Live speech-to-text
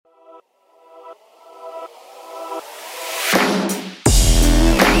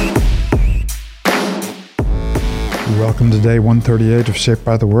Welcome to day 138 of Shaped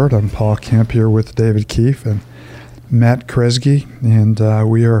by the Word. I'm Paul Kemp here with David Keefe and Matt Kresge, and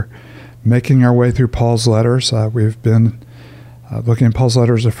we are making our way through Paul's letters. We've been looking at Paul's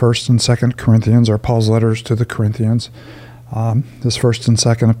letters of 1st and 2nd Corinthians, or Paul's letters to the Corinthians, his 1st and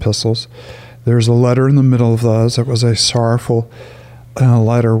 2nd epistles. There's a letter in the middle of those that was a sorrowful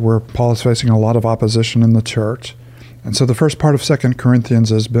letter where Paul is facing a lot of opposition in the church. And so the first part of 2 Corinthians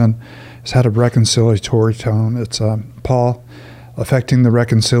has had a reconciliatory tone. It's Paul affecting the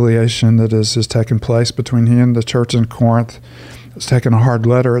reconciliation that has taken place between he and the church in Corinth. It's taken a hard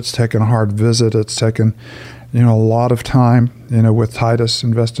letter. It's taken a hard visit. It's taken, a lot of time, with Titus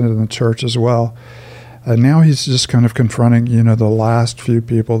invested in the church as well. And now he's just kind of confronting, the last few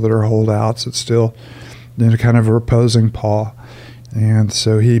people that are holdouts that still, kind of are opposing Paul. And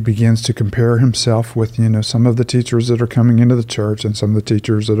so he begins to compare himself with, some of the teachers that are coming into the church and some of the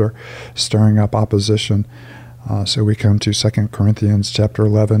teachers that are stirring up opposition. So we come to 2 Corinthians chapter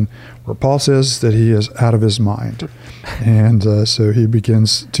 11, where Paul says that he is out of his mind. And so he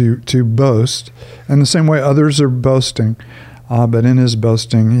begins to boast. And the same way others are boasting, but in his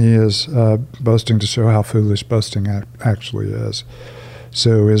boasting, he is boasting to show how foolish boasting actually is.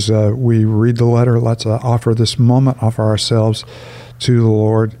 So as we read the letter, let's offer this moment, offer ourselves to the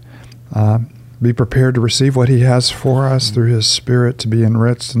Lord. Be prepared to receive what he has for us through his Spirit, to be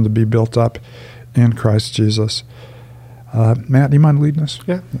enriched and to be built up in Christ Jesus. Matt, do you mind leading us?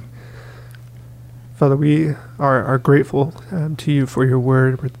 Yeah. Father, we are grateful to you for your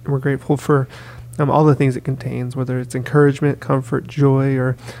word. We're grateful for all the things it contains, whether it's encouragement, comfort, joy,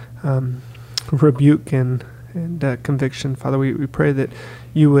 or rebuke and conviction. Father, we pray that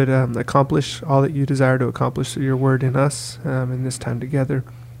you would accomplish all that you desire to accomplish through your word in us in this time together.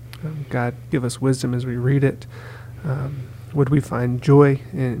 God, give us wisdom as we read it. Would we find joy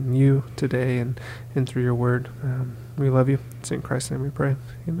in you today and through your word? We love you. It's in Christ's name we pray.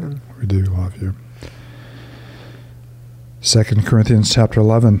 Amen. We do love you. 2 Corinthians chapter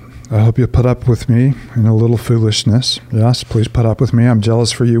 11. I hope you'll put up with me in a little foolishness. Yes, please put up with me. I'm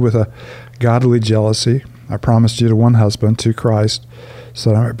jealous for you with a godly jealousy. I promised you to one husband, to Christ, so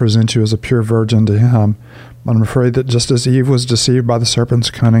that I might present you as a pure virgin to him. But I'm afraid that just as Eve was deceived by the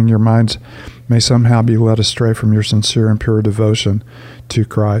serpent's cunning, your minds may somehow be led astray from your sincere and pure devotion to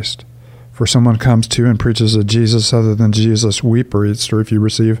Christ. For someone comes to you and preaches a Jesus other than Jesus we preached, or if you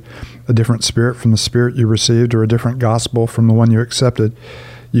receive a different spirit from the spirit you received, or a different gospel from the one you accepted,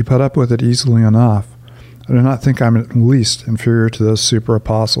 you put up with it easily enough. I do not think I'm at least inferior to those super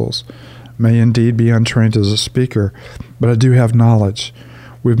apostles. May indeed be untrained as a speaker, but I do have knowledge.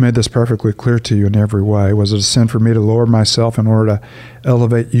 We've made this perfectly clear to you in every way. Was it a sin for me to lower myself in order to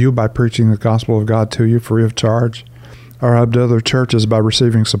elevate you by preaching the gospel of God to you free of charge? Or helped other churches by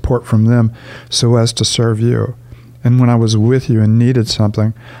receiving support from them so as to serve you? And when I was with you and needed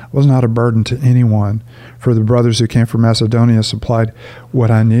something, I was not a burden to anyone, for the brothers who came from Macedonia supplied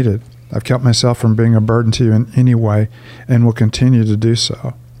what I needed. I've kept myself from being a burden to you in any way and will continue to do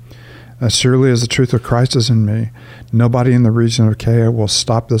so. As surely as the truth of Christ is in me, nobody in the region of Achaia will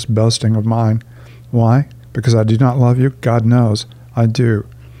stop this boasting of mine. Why? Because I do not love you? God knows I do.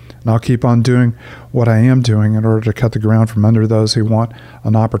 And I'll keep on doing what I am doing in order to cut the ground from under those who want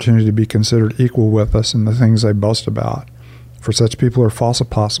an opportunity to be considered equal with us in the things they boast about. For such people are false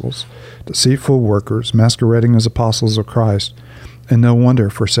apostles, deceitful workers, masquerading as apostles of Christ. And no wonder,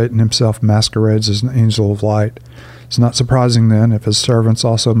 for Satan himself masquerades as an angel of light. It's not surprising, then, if his servants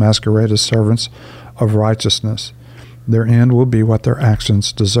also masquerade as servants of righteousness. Their end will be what their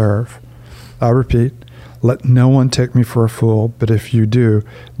actions deserve. I repeat, let no one take me for a fool, but if you do,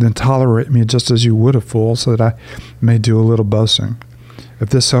 then tolerate me just as you would a fool, so that I may do a little boasting. If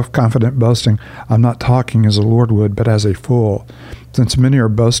this self-confident boasting, I'm not talking as the Lord would, but as a fool. Since many are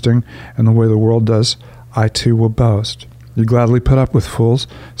boasting in the way the world does, I too will boast. You gladly put up with fools,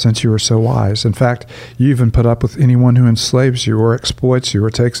 since you are so wise. In fact, you even put up with anyone who enslaves you, or exploits you, or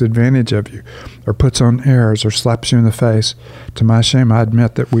takes advantage of you, or puts on airs, or slaps you in the face. To my shame, I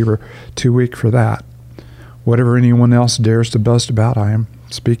admit that we were too weak for that. Whatever anyone else dares to boast about, I am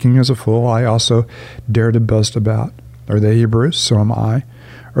speaking as a fool, I also dare to boast about. Are they Hebrews? So am I.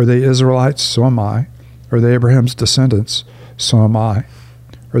 Are they Israelites? So am I. Are they Abraham's descendants? So am I.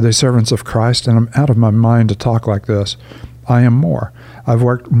 Are they servants of Christ? And I'm out of my mind to talk like this. I am more. I've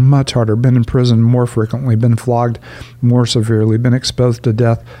worked much harder, been in prison more frequently, been flogged more severely, been exposed to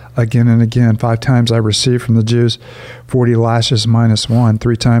death again and again. 5 times I received from the Jews 40 lashes minus 1.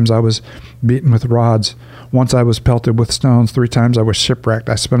 3 times I was beaten with rods. Once I was pelted with stones. 3 times I was shipwrecked.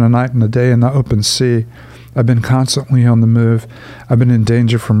 I spent a night and a day in the open sea. I've been constantly on the move. I've been in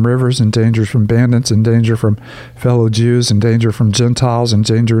danger from rivers, in danger from bandits, in danger from fellow Jews, in danger from Gentiles, in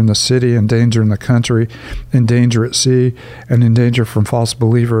danger in the city, in danger in the country, in danger at sea, and in danger from false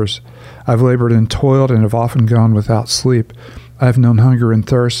believers. I've labored and toiled and have often gone without sleep. I've known hunger and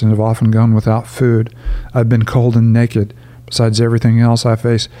thirst and have often gone without food. I've been cold and naked. Besides everything else, I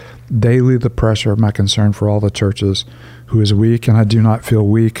face daily the pressure of my concern for all the churches. Who is weak, and I do not feel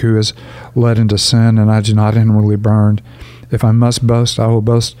weak, who is led into sin, and I do not inwardly burn. If I must boast, I will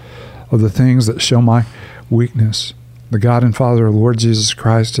boast of the things that show my weakness. The God and Father of Lord Jesus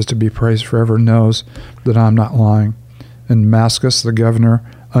Christ is to be praised forever, knows that I am not lying. In Damascus, the governor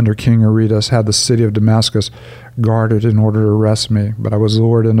under King Aretas had the city of Damascus guarded in order to arrest me, but I was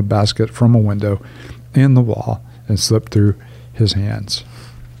lowered in a basket from a window in the wall and slipped through his hands.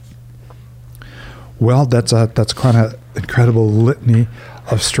 Well, that's kind of incredible litany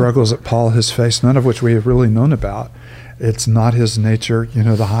of struggles that Paul has faced, none of which we have really known about. It's not his nature,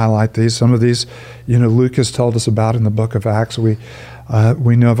 to highlight these. Some of these, Luke has told us about in the book of Acts. We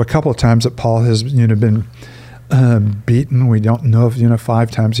know of a couple of times that Paul has, been beaten. We don't know if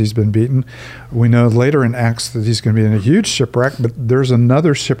 5 times he's been beaten. We know later in Acts that he's going to be in a huge shipwreck, but there's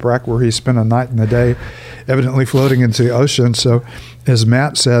another shipwreck where he spent a night and a day evidently floating into the ocean. So as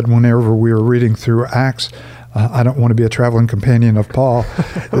Matt said, whenever we were reading through Acts, I don't want to be a traveling companion of Paul.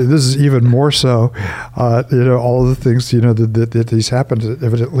 This is even more so. All of the things, that these happened.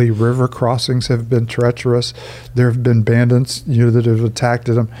 Evidently, river crossings have been treacherous. There have been bandits, that have attacked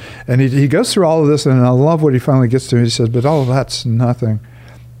him. And he goes through all of this, and I love what he finally gets to. He says, but all of that's nothing.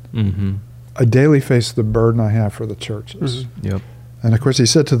 Mm-hmm. I daily face the burden I have for the churches. Mm-hmm. Yep. And, of course, he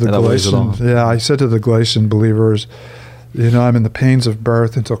said to the Galatian believers, I'm in the pains of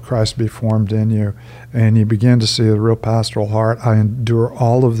birth until Christ be formed in you. And you begin to see a real pastoral heart. I endure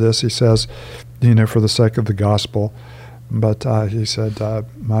all of this, he says, for the sake of the gospel. But he said,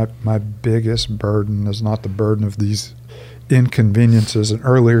 my biggest burden is not the burden of these inconveniences. And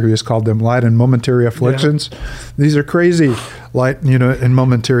earlier he has called them light and momentary afflictions. Yeah. These are crazy light, and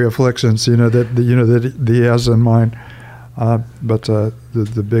momentary afflictions, that he has in mind. But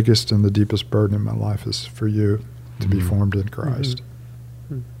the biggest and the deepest burden in my life is for you to be formed in Christ.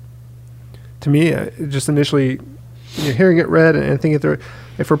 Mm-hmm. To me, just initially, hearing it read and thinking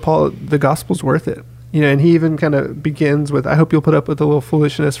if for Paul, the gospel's worth it. And he even kind of begins with, I hope you'll put up with a little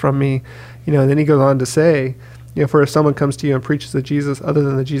foolishness from me. And then he goes on to say, for if someone comes to you and preaches a Jesus other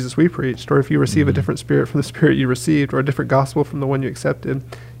than the Jesus we preached, or if you receive a different spirit from the spirit you received, or a different gospel from the one you accepted,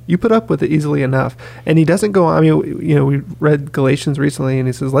 you put up with it easily enough. And he doesn't go on, we read Galatians recently, and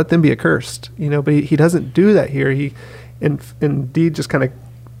he says, let them be accursed, but he doesn't do that here. He indeed just kind of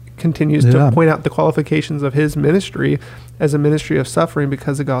continues to point out the qualifications of his ministry as a ministry of suffering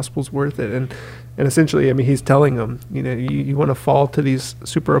because the gospel's worth it. And essentially, he's telling them, you want to fall to these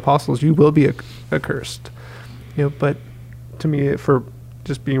super apostles, you will be accursed. But to me, for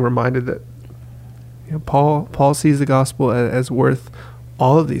just being reminded that, Paul sees the gospel as worth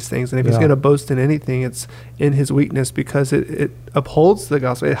all of these things. And if he's going to boast in anything, it's in his weakness, because it upholds the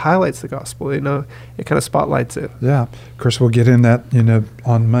gospel. It highlights the gospel. It kind of spotlights it. Yeah. Of course, we'll get in that,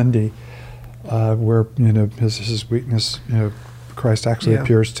 on Monday, where, his weakness, Christ actually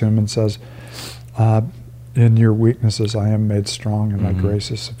appears to him and says, in your weaknesses, I am made strong, and my grace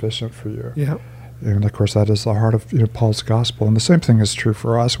is sufficient for you. Yeah. And of course, that is the heart of Paul's gospel. And the same thing is true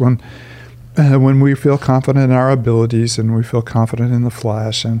for us when we feel confident in our abilities and we feel confident in the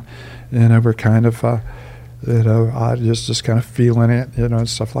flesh, and we're kind of just kind of feeling it, and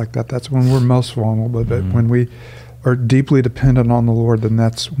stuff like that. That's when we're most vulnerable. But when we are deeply dependent on the Lord, then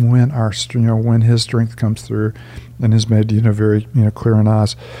that's when when His strength comes through and is made very clear in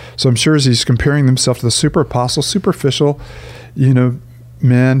us. So I'm sure as he's comparing himself to the super apostles, superficial,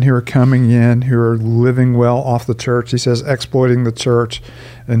 men who are coming in, who are living well off the church. He says exploiting the church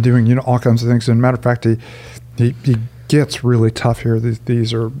and doing, all kinds of things. And matter of fact, he gets really tough here.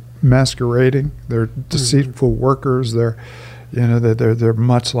 These are masquerading. They're deceitful workers. They're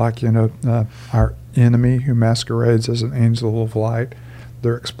much like, our enemy who masquerades as an angel of light.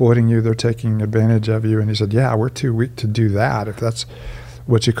 They're exploiting you. They're taking advantage of you. And he said, we're too weak to do that, if that's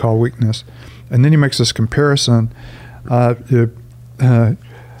what you call weakness. And then he makes this comparison. Are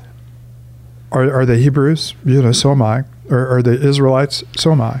they Hebrews? So am I. Or are they Israelites?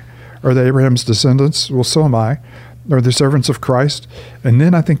 So am I. Are they Abraham's descendants? Well, so am I. Are they servants of Christ? And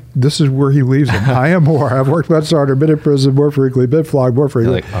then I think this is where he leaves them. I am more. I've worked much harder, been in prison more frequently, been flogged more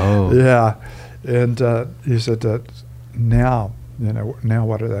frequently. Yeah. And he said, now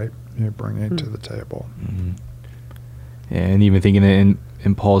what are they bringing to the table? Mm-hmm. And even thinking in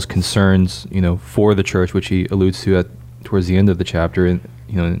in Paul's concerns, for the church, which he alludes to towards the end of the chapter. And,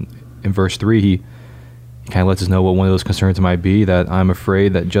 in verse 3, he kind of lets us know what one of those concerns might be, that I'm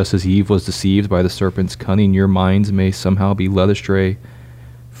afraid that just as Eve was deceived by the serpent's cunning, your minds may somehow be led astray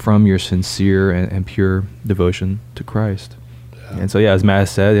from your sincere and pure devotion to Christ. Yeah. And so, as Matt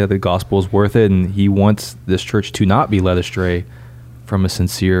said, the gospel is worth it, and he wants this church to not be led astray from a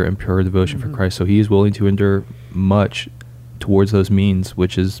sincere and pure devotion for Christ. So he is willing to endure much towards those means,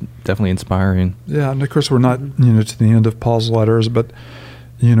 which is definitely inspiring. Yeah, and of course we're not, to the end of Paul's letters, but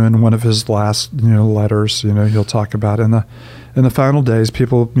in one of his last, letters, he'll talk about in the final days,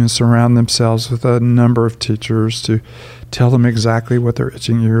 people surround themselves with a number of teachers to tell them exactly what their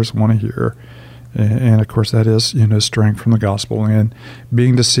itching ears want to hear. And of course that is, straying from the gospel and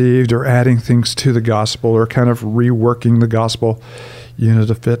being deceived or adding things to the gospel or kind of reworking the gospel,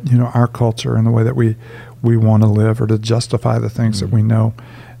 to fit, our culture and the way that we want to live, or to justify the things that we know,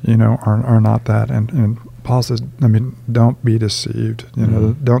 are not that. And Paul says, don't be deceived.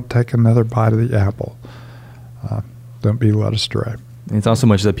 Don't take another bite of the apple. Don't be led astray. And it's not so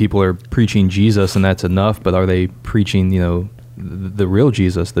much that people are preaching Jesus and that's enough, but are they preaching, the real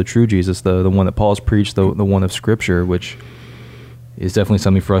Jesus, the true Jesus, the one that Paul's preached, the one of Scripture, which is definitely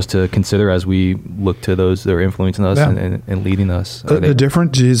something for us to consider as we look to those that are influencing us and leading us. A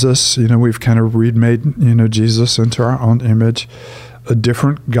different Jesus, we've kind of remade, Jesus into our own image. A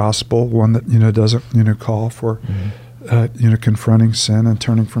different gospel, one that, doesn't, call for, confronting sin and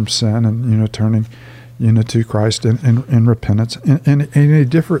turning from sin and, turning, to Christ in repentance. And a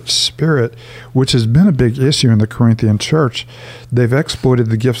different spirit, which has been a big issue in the Corinthian church. They've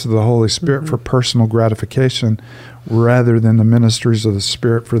exploited the gifts of the Holy Spirit for personal gratification rather than the ministries of the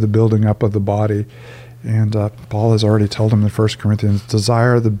Spirit for the building up of the body. And Paul has already told them in 1 Corinthians,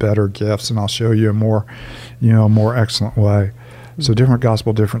 desire the better gifts, and I'll show you a more excellent way. So different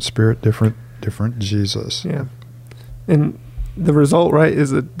gospel, different spirit, different Jesus. Yeah. And the result, right,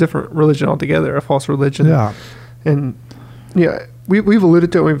 is a different religion altogether, a false religion. Yeah. And we've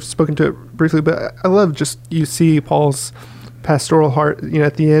alluded to it, we've spoken to it briefly, but I love just, you see Paul's pastoral heart,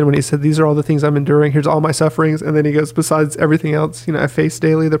 at the end when he said, these are all the things I'm enduring, here's all my sufferings. And then he goes, besides everything else, I face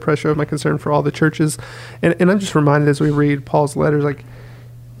daily the pressure of my concern for all the churches. And I'm just reminded as we read Paul's letters, like,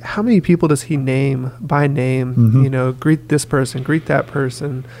 how many people does he name by name? Greet this person, greet that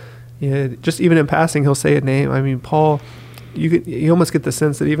person. Just even in passing, he'll say a name. Paul, you almost get the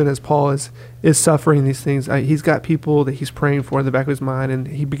sense that even as Paul is suffering these things, he's got people that he's praying for in the back of his mind, and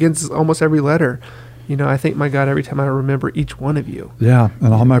he begins almost every letter. I thank my God every time I remember each one of you. Yeah,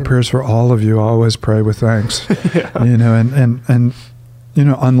 and all my prayers for all of you, I always pray with thanks. Yeah. And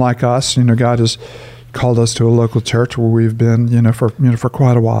unlike us, God has called us to a local church where we've been, for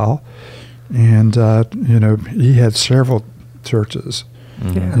quite a while, and he had several churches.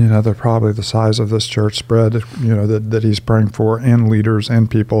 Yeah. They're probably the size of this church spread, that he's praying for, and leaders and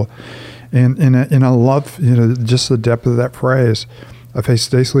people. And I love, just the depth of that phrase. I face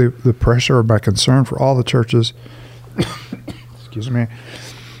daily the pressure of my concern for all the churches. Excuse me.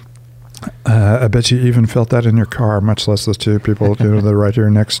 I bet you even felt that in your car, much less the two people, that are right here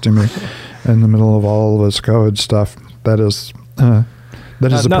next to me in the middle of all of this COVID stuff. That is the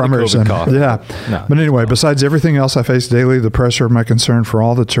primary sin. Yeah. No. But anyway, besides everything else I face daily, the pressure of my concern for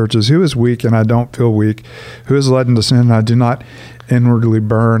all the churches, who is weak and I don't feel weak, who is led into sin and I do not inwardly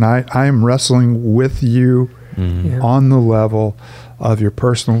burn. I am wrestling with you on the level of your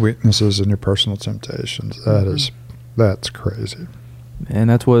personal weaknesses and your personal temptations. That's crazy.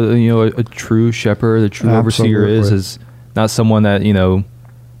 And that's what, a true shepherd, a true overseer is not someone that,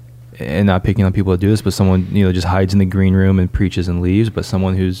 and not picking on people that do this, but someone, just hides in the green room and preaches and leaves, but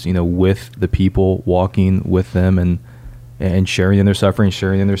someone who's, with the people, walking with them and sharing in their suffering,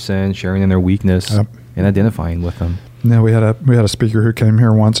 sharing in their sin, sharing in their weakness, and identifying with them. No, we had a speaker who came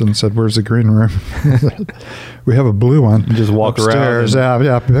here once and said, "Where's the green room?" We have a blue one. You just walk upstairs.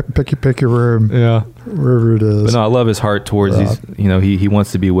 around. Pick your room. Yeah, wherever it is. But no, I love his heart towards these. He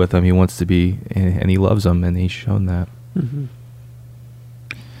wants to be with them. He wants to be, and he loves them, and he's shown that. Mm-hmm.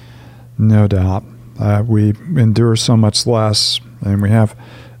 No doubt, we endure so much less, and we have,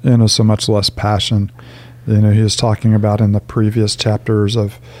 so much less passion. He was talking about in the previous chapters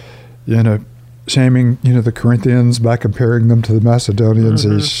of, shaming, the Corinthians by comparing them to the Macedonians.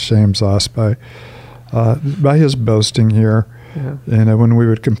 He shames us by his boasting here. Yeah. When we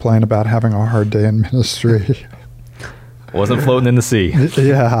would complain about having a hard day in ministry. Wasn't floating in the sea.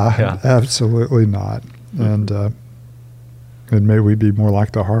 Yeah, absolutely not. And may we be more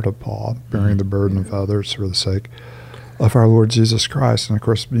like the heart of Paul, bearing the burden of others for the sake of our Lord Jesus Christ. And of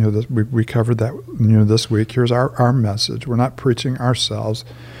course, we covered that, this week. Here's our message. We're not preaching ourselves,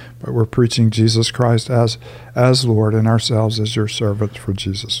 but we're preaching Jesus Christ as Lord, and ourselves as your servants for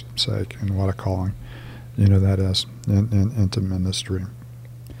Jesus' sake. And what a calling, that is into ministry.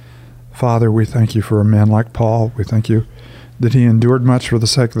 Father, we thank you for a man like Paul. We thank you that he endured much for the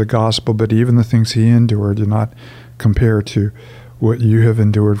sake of the gospel, but even the things he endured do not compare to what you have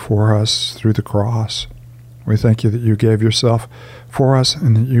endured for us through the cross. We thank you that you gave yourself for us,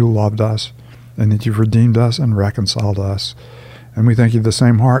 and that you loved us, and that you've redeemed us and reconciled us. And we thank you the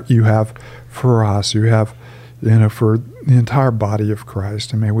same heart you have for us. You have, for the entire body of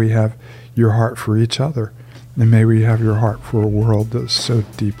Christ. And may we have your heart for each other. And may we have your heart for a world that so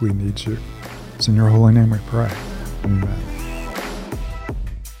deeply needs you. It's in your holy name we pray. Amen.